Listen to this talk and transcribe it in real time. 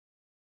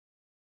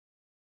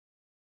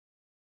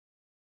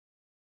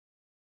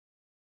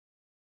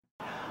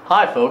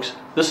Hi folks,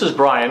 this is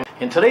Brian.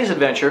 In today's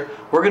adventure,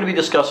 we're going to be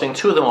discussing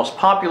two of the most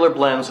popular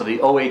blends of the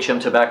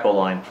OHM tobacco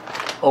line,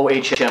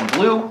 OHM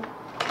Blue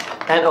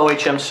and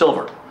OHM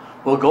Silver.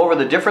 We'll go over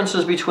the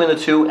differences between the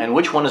two and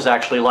which one is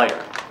actually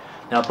lighter.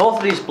 Now both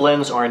of these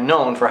blends are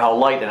known for how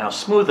light and how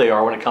smooth they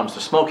are when it comes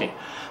to smoking,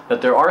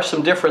 but there are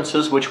some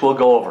differences which we'll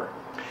go over.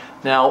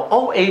 Now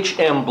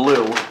OHM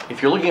Blue,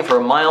 if you're looking for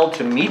a mild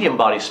to medium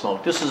body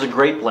smoke, this is a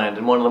great blend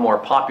and one of the more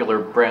popular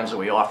brands that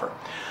we offer.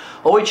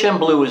 OHM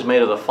Blue is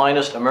made of the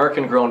finest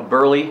American-grown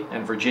Burley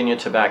and Virginia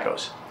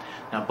tobaccos.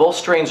 Now both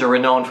strains are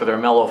renowned for their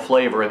mellow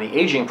flavor, and the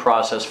aging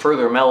process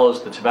further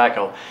mellows the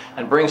tobacco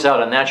and brings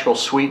out a natural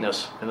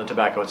sweetness in the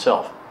tobacco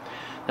itself.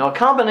 Now a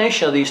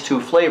combination of these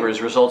two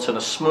flavors results in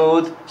a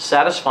smooth,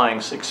 satisfying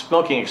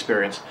smoking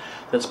experience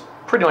that's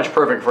pretty much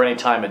perfect for any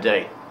time of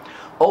day.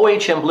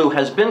 OHM Blue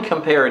has been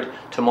compared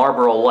to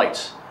Marlboro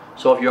Lights.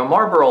 So if you're a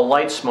Marlboro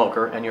Light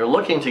smoker and you're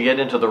looking to get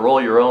into the roll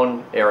your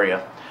own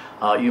area,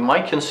 you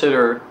might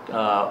consider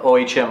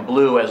OHM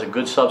Blue as a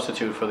good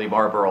substitute for the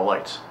Marlboro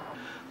Lights.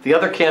 The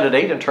other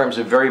candidate in terms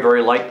of very,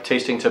 very light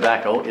tasting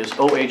tobacco is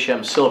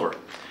OHM Silver.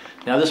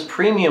 Now this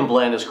premium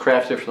blend is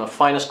crafted from the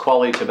finest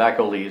quality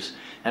tobacco leaves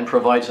and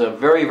provides a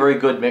very, very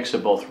good mix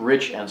of both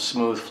rich and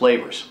smooth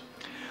flavors.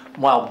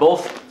 While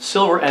both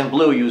Silver and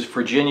Blue use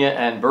Virginia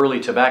and Burley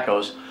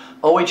tobaccos,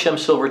 OHM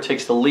Silver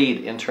takes the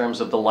lead in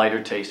terms of the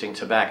lighter tasting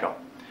tobacco.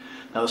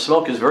 Now the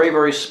smoke is very,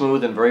 very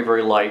smooth and very,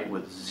 very light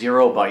with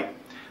zero bite,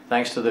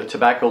 thanks to the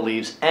tobacco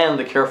leaves and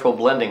the careful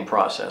blending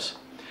process.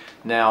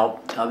 Now,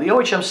 the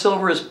OHM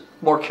Silver is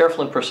more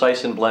careful and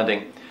precise in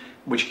blending,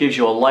 which gives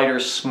you a lighter,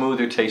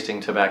 smoother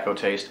tasting tobacco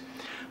taste.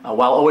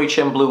 While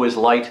OHM Blue is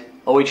light,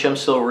 OHM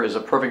Silver is a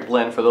perfect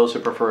blend for those who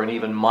prefer an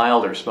even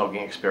milder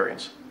smoking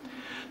experience.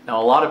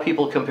 Now, a lot of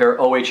people compare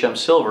OHM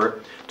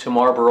Silver to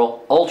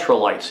Marlboro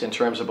Ultralights in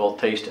terms of both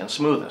taste and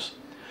smoothness.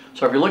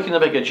 So if you're looking to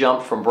make a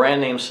jump from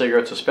brand name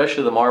cigarettes,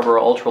 especially the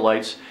Marlboro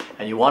Ultralights,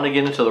 and you want to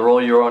get into the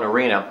roll your own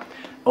arena,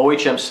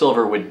 OHM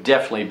Silver would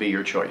definitely be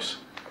your choice.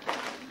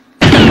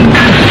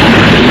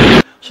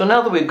 So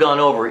now that we've gone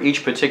over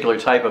each particular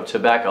type of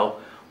tobacco,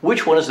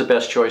 which one is the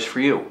best choice for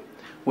you?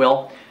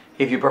 Well,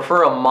 if you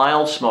prefer a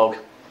mild smoke,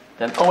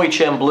 then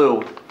OHM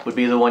Blue would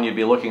be the one you'd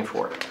be looking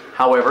for.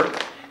 However,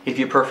 if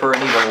you prefer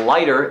an even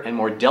lighter and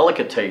more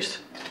delicate taste,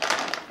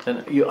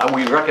 then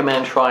we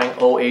recommend trying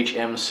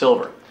OHM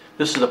Silver.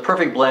 This is the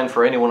perfect blend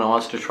for anyone who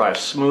wants to try a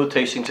smooth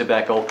tasting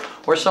tobacco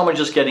or someone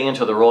just getting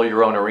into the roll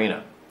your own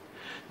arena.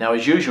 Now,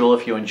 as usual,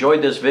 if you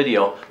enjoyed this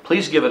video,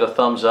 please give it a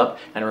thumbs up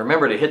and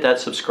remember to hit that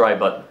subscribe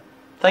button.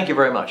 Thank you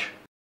very much.